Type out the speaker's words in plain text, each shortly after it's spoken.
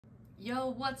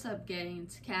Yo, what's up gang?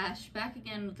 It's Kash, back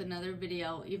again with another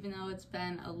video, even though it's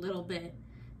been a little bit.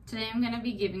 Today I'm going to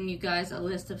be giving you guys a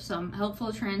list of some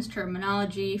helpful trans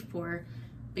terminology for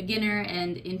beginner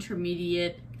and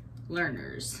intermediate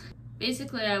learners.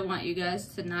 Basically, I want you guys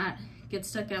to not get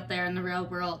stuck out there in the real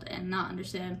world and not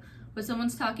understand what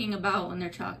someone's talking about when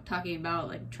they're talking about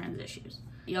like trans issues.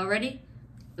 Y'all ready?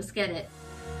 Let's get it.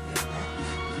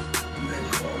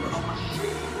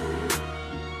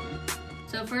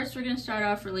 So first we're going to start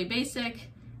off really basic.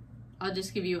 I'll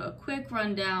just give you a quick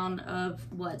rundown of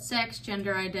what sex,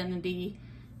 gender identity,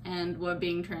 and what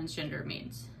being transgender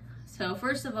means. So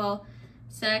first of all,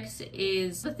 sex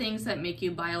is the things that make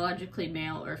you biologically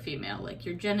male or female, like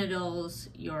your genitals,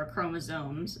 your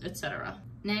chromosomes, etc.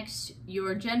 Next,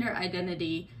 your gender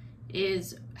identity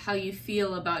is how you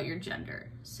feel about your gender.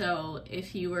 So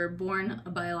if you were born a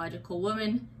biological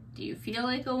woman, do you feel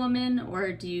like a woman,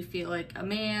 or do you feel like a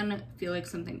man, feel like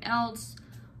something else?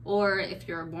 Or if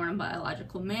you're born a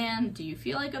biological man, do you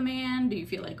feel like a man? Do you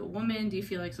feel like a woman? Do you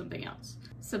feel like something else?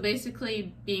 So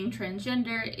basically, being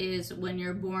transgender is when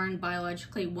you're born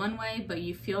biologically one way, but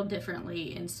you feel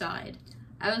differently inside.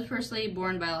 I was personally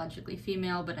born biologically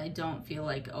female, but I don't feel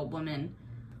like a woman.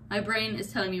 My brain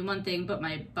is telling me one thing, but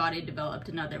my body developed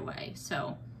another way.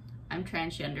 So I'm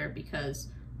transgender because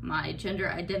my gender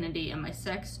identity and my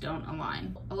sex don't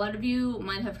align. A lot of you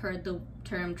might have heard the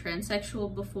term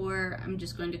transsexual before. I'm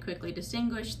just going to quickly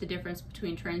distinguish the difference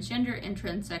between transgender and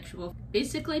transsexual.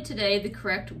 Basically today, the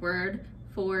correct word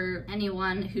for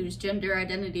anyone whose gender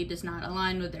identity does not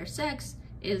align with their sex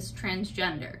is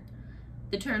transgender.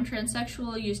 The term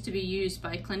transsexual used to be used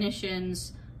by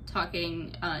clinicians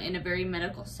talking in a very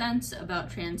medical sense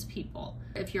about trans people.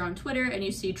 If you're on Twitter and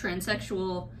you see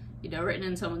transsexual, written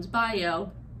in someone's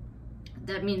bio,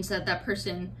 that means that that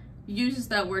person uses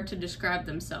that word to describe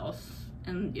themselves,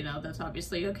 and that's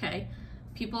obviously okay.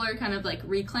 People are kind of like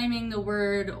reclaiming the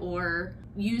word or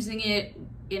using it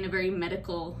in a very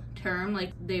medical term,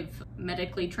 like they've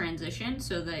medically transitioned,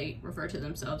 so they refer to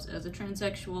themselves as a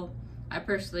transsexual. I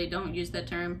personally don't use that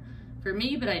term for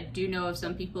me, but I do know of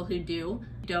some people who do.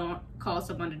 Don't call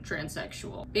someone a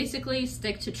transsexual. Basically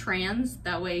stick to trans,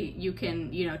 that way you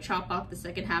can, chop off the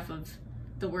second half of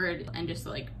the word and just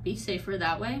like be safer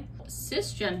that way.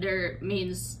 Cisgender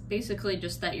means basically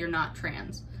just that you're not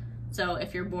trans. So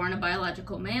if you're born a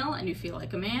biological male and you feel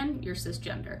like a man, you're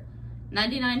cisgender.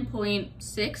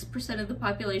 99.6% of the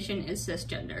population is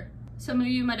cisgender. Some of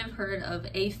you might have heard of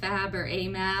AFAB or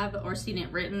AMAB or seen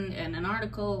it written in an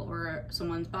article or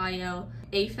someone's bio.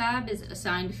 AFAB is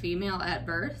assigned female at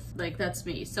birth. Like that's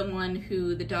me, someone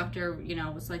who the doctor,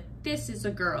 was like, this is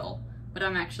a girl, but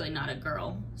I'm actually not a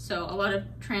girl. So a lot of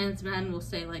trans men will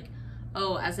say like,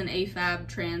 oh, as an AFAB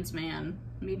trans man,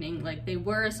 meaning like they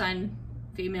were assigned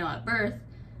female at birth,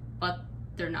 but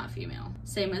they're not female.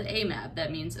 Same with AMAB, that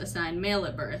means assigned male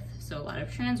at birth. So a lot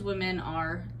of trans women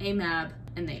are AMAB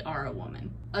and they are a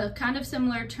woman. A kind of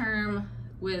similar term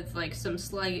with like some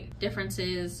slight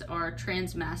differences are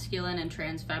transmasculine and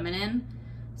transfeminine.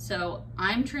 So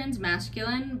I'm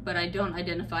transmasculine, but I don't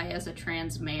identify as a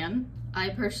trans man. I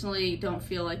personally don't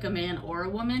feel like a man or a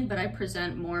woman, but I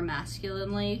present more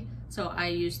masculinely. So I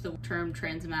use the term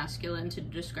transmasculine to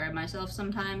describe myself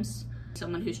sometimes.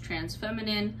 Someone who's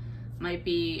transfeminine might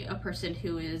be a person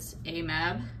who is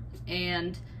AMAB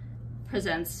and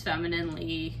presents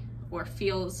femininely or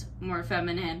feels more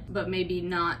feminine, but maybe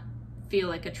not feel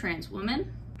like a trans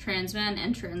woman. Trans men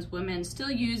and trans women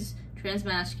still use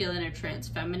transmasculine or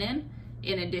transfeminine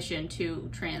in addition to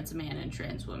trans man and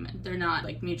trans woman. They're not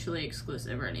like mutually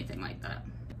exclusive or anything like that.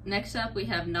 Next up, we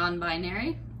have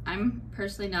non-binary. I'm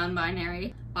personally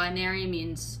non-binary. Binary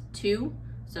means two,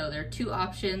 so there are two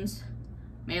options,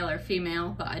 male or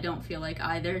female, but I don't feel like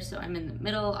either, so I'm in the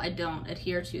middle. I don't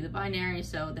adhere to the binary,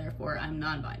 so therefore I'm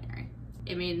non-binary.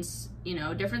 It means,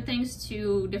 different things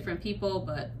to different people,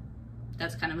 but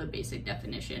that's kind of a basic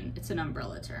definition. It's an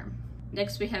umbrella term.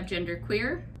 Next we have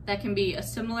genderqueer. That can be a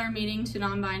similar meaning to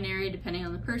non-binary depending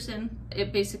on the person.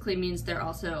 It basically means they're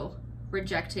also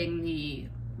rejecting the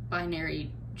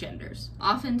binary genders.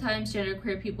 Oftentimes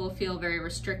genderqueer people feel very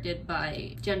restricted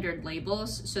by gendered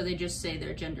labels, so they just say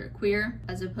they're genderqueer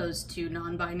as opposed to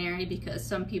non-binary, because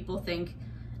some people think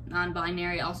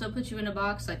non-binary also puts you in a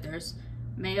box, like there's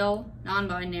male,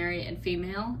 non-binary, and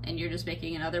female, and you're just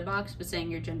making another box, but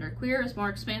saying you're genderqueer is more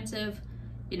expansive.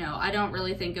 I don't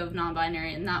really think of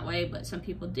non-binary in that way, but some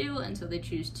people do, and so they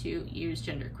choose to use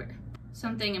genderqueer.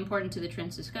 Something important to the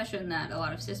trans discussion that a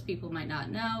lot of cis people might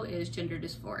not know is gender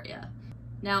dysphoria.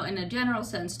 Now, in a general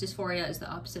sense, dysphoria is the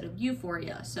opposite of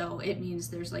euphoria, so it means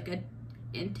there's like a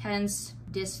intense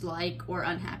dislike or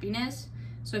unhappiness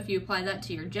So if you apply that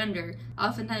to your gender,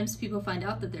 oftentimes people find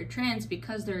out that they're trans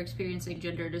because they're experiencing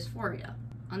gender dysphoria.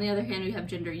 On the other hand, we have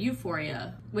gender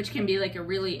euphoria, which can be like a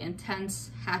really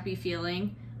intense, happy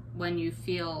feeling when you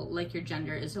feel like your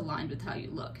gender is aligned with how you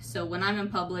look. So when I'm in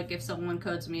public, if someone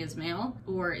codes me as male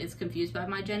or is confused by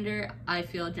my gender, I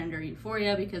feel gender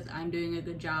euphoria because I'm doing a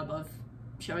good job of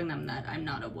showing them that I'm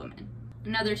not a woman.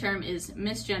 Another term is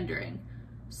misgendering.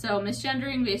 So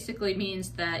misgendering basically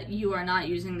means that you are not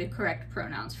using the correct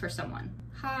pronouns for someone.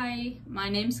 Hi, my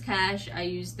name's Kash, I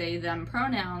use they, them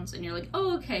pronouns, and you're like,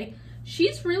 oh, okay,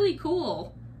 she's really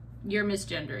cool. You're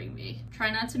misgendering me.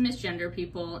 Try not to misgender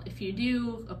people. If you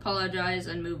do, apologize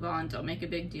and move on. Don't make a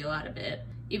big deal out of it.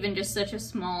 Even just such a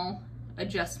small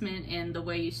adjustment in the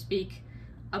way you speak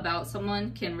about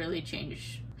someone can really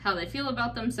change how they feel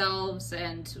about themselves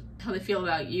and how they feel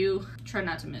about you. Try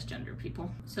not to misgender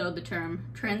people. So the term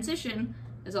transition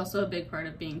is also a big part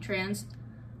of being trans.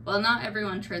 While not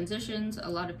everyone transitions, a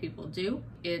lot of people do.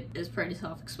 It is pretty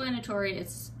self-explanatory.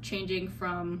 It's changing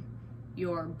from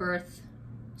your birth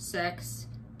sex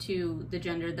to the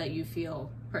gender that you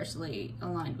feel personally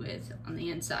aligned with on the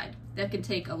inside. That can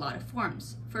take a lot of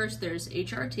forms. First, there's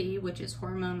HRT, which is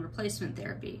hormone replacement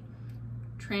therapy.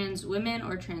 Trans women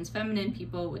or trans feminine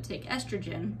people would take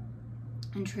estrogen,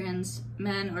 and trans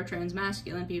men or trans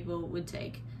masculine people would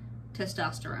take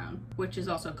testosterone, which is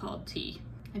also called T.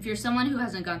 If you're someone who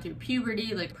hasn't gone through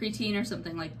puberty, like preteen or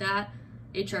something like that,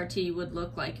 HRT would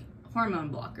look like hormone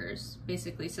blockers,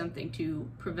 basically something to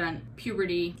prevent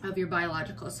puberty of your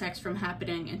biological sex from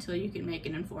happening until you can make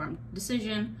an informed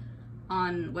decision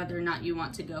on whether or not you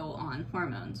want to go on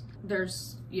hormones.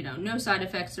 There's, no side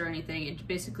effects or anything. It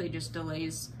basically just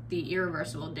delays the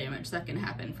irreversible damage that can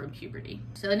happen from puberty.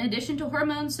 So in addition to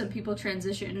hormones, some people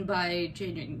transition by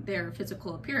changing their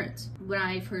physical appearance. When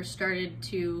I first started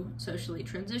to socially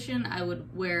transition, I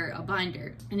would wear a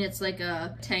binder, and it's like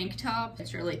a tank top.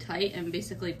 It's really tight and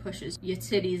basically pushes your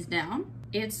titties down.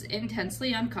 It's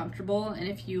intensely uncomfortable, and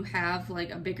if you have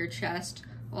like a bigger chest,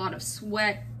 a lot of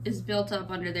sweat is built up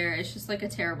under there. It's just like a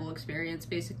terrible experience,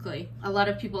 basically. A lot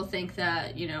of people think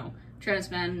that,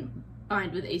 trans men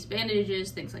bind with ace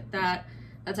bandages, things like that.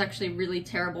 That's actually really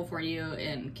terrible for you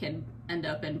and can end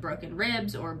up in broken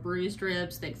ribs or bruised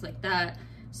ribs, things like that.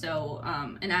 So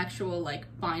an actual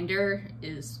binder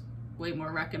is way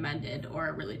more recommended, or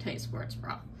a really tight sports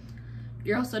bra.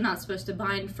 You're also not supposed to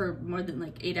bind for more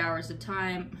than 8 hours at a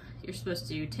time. You're supposed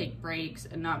to take breaks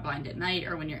and not bind at night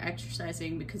or when you're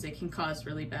exercising, because it can cause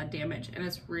really bad damage and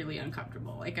it's really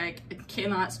uncomfortable. I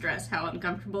cannot stress how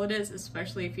uncomfortable it is,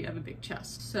 especially if you have a big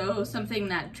chest. So something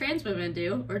that trans women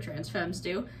do, or trans femmes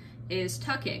do, is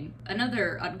tucking.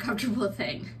 Another uncomfortable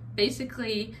thing.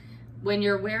 Basically, when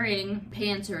you're wearing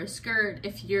pants or a skirt,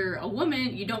 if you're a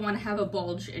woman, you don't want to have a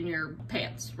bulge in your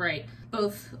pants, right?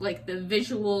 Both the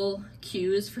visual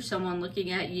cues for someone looking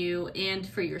at you and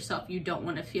for yourself. You don't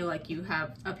want to feel like you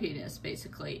have a penis,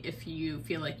 basically, if you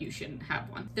feel like you shouldn't have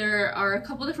one. There are a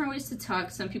couple different ways to tuck.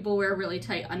 Some people wear really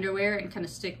tight underwear and kind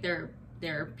of stick their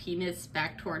penis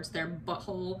back towards their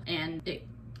butthole, and it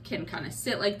can kind of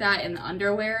sit like that in the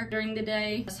underwear during the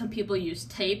day. Some people use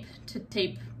tape to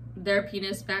tape their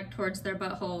penis back towards their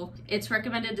butthole. It's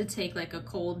recommended to take a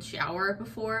cold shower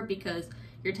before, because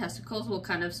your testicles will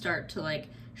kind of start to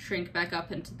shrink back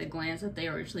up into the glands that they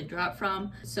originally dropped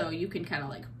from. So you can kind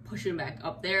of push them back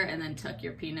up there and then tuck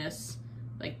your penis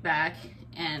back.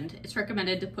 And it's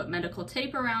recommended to put medical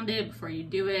tape around it before you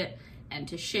do it, and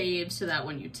to shave so that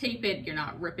when you tape it, you're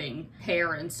not ripping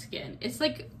hair and skin. It's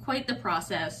quite the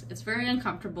process. It's very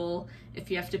uncomfortable. If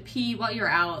you have to pee while you're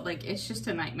out, it's just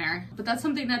a nightmare. But that's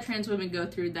something that trans women go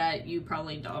through that you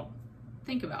probably don't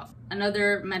think about.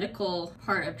 Another medical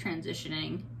part of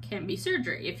transitioning can be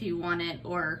surgery if you want it,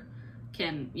 or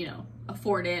can,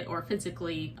 afford it, or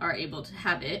physically are able to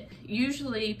have it.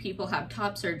 Usually people have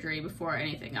top surgery before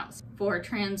anything else. For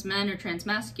trans men or trans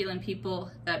masculine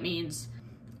people, that means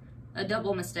a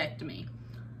double mastectomy.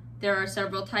 There are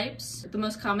several types. The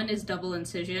most common is double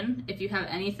incision. If you have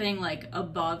anything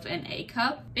above an A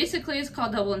cup, basically it's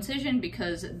called double incision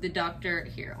because the doctor,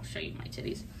 here, I'll show you my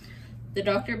titties. The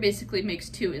doctor basically makes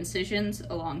 2 incisions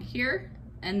along here,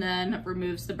 and then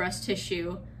removes the breast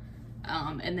tissue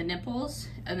and the nipples,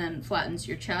 and then flattens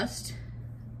your chest,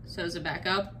 sews it back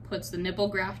up, puts the nipple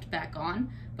graft back on,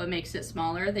 but makes it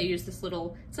smaller. They use this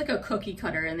little, it's like a cookie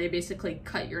cutter, and they basically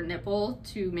cut your nipple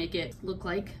to make it look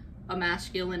like a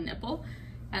masculine nipple,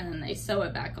 and then they sew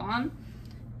it back on,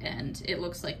 and it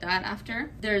looks like that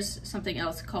after. There's something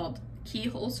else called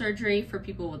keyhole surgery for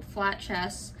people with flat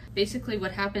chests. Basically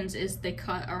what happens is they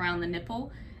cut around the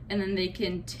nipple, and then they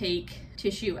can take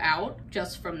tissue out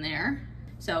just from there.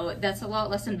 So that's a lot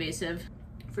less invasive.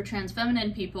 For trans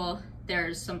feminine people,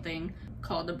 there's something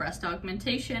called a breast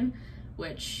augmentation,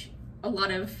 which a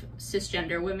lot of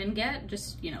cisgender women get,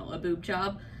 just, you know, a boob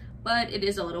job, but it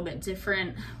is a little bit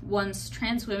different. Once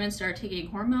trans women start taking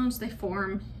hormones, they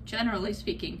form, generally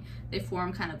speaking, they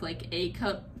form kind of like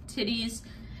A-cup titties,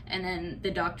 and then the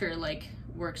doctor like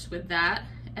works with that,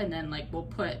 and then like will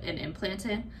put an implant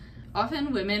in.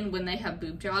 Often women, when they have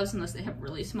boob jobs, unless they have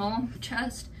really small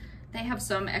chest, they have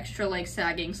some extra like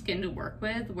sagging skin to work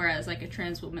with, whereas like a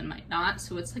trans woman might not,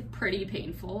 so it's like pretty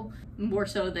painful, more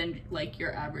so than like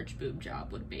your average boob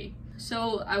job would be.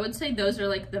 So I would say those are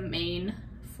like the main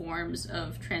forms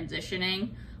of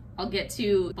transitioning. I'll get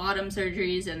to bottom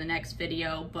surgeries in the next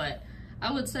video, but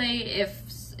I would say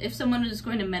if someone is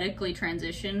going to medically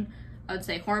transition, I would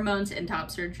say hormones and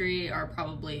top surgery are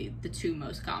probably the two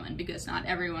most common, because not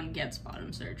everyone gets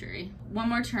bottom surgery. One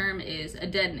more term is a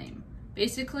dead name.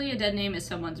 Basically, a dead name is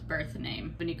someone's birth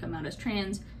name. When you come out as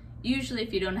trans, usually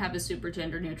if you don't have a super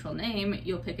gender neutral name,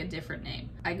 you'll pick a different name.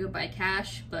 I go by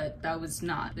Kash, but that was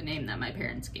not the name that my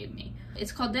parents gave me.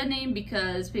 It's called dead name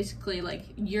because basically like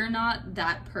you're not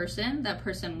that person. That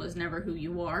person was never who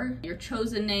you are. Your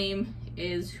chosen name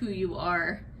is who you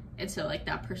are, and so like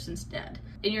that person's dead.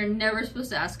 And you're never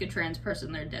supposed to ask a trans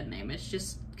person their dead name. It's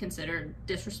just considered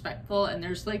disrespectful, and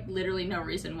there's like literally no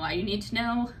reason why you need to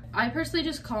know. I personally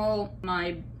just call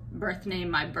my birth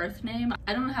name my birth name.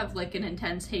 I don't have like an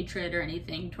intense hatred or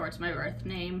anything towards my birth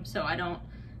name, so I don't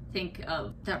think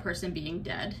of that person being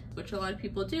dead, which a lot of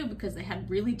people do because they had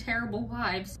really terrible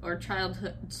lives or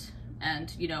childhoods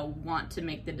and, you know, want to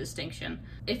make the distinction.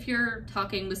 If you're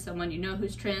talking with someone you know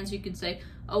who's trans, you can say,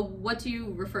 oh, what do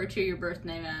you refer to your birth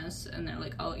name as? And they're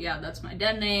like, oh yeah, that's my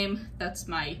dead name, that's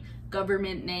my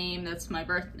government name, that's my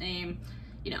birth name.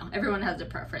 You know, everyone has a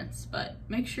preference, but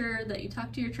make sure that you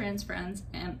talk to your trans friends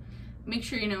and make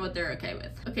sure you know what they're okay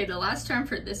with. Okay, the last term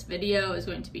for this video is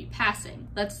going to be passing.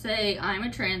 Let's say I'm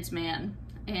a trans man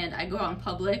and I go out in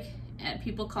public and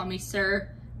people call me sir,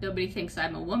 nobody thinks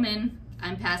I'm a woman,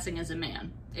 I'm passing as a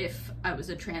man. If I was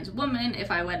a trans woman, if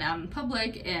I went out in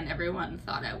public and everyone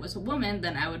thought I was a woman,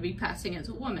 then I would be passing as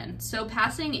a woman. So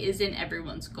passing isn't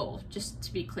everyone's goal, just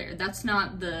to be clear. That's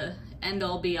not the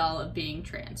end-all be-all of being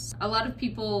trans. A lot of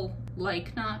people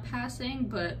like not passing,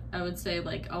 but I would say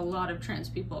like a lot of trans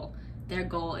people, their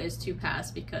goal is to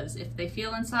pass, because if they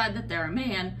feel inside that they're a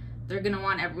man, they're gonna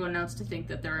want everyone else to think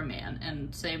that they're a man,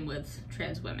 and same with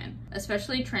trans women.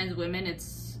 Especially trans women,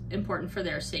 it's important for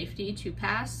their safety to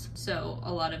pass, so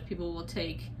a lot of people will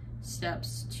take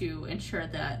steps to ensure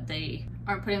that they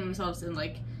aren't putting themselves in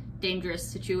like dangerous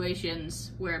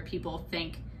situations where people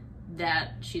think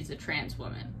that she's a trans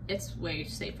woman. It's way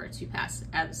safer to pass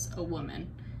as a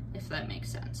woman, if that makes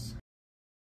sense.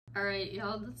 Alright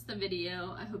y'all, that's the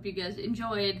video. I hope you guys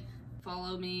enjoyed.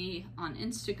 Follow me on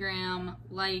Instagram,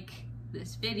 like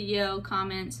this video,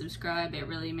 comment, subscribe. It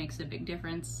really makes a big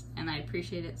difference and I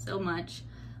appreciate it so much.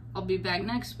 I'll be back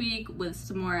next week with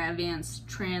some more advanced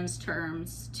trans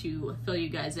terms to fill you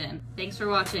guys in. Thanks for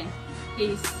watching.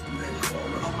 Peace.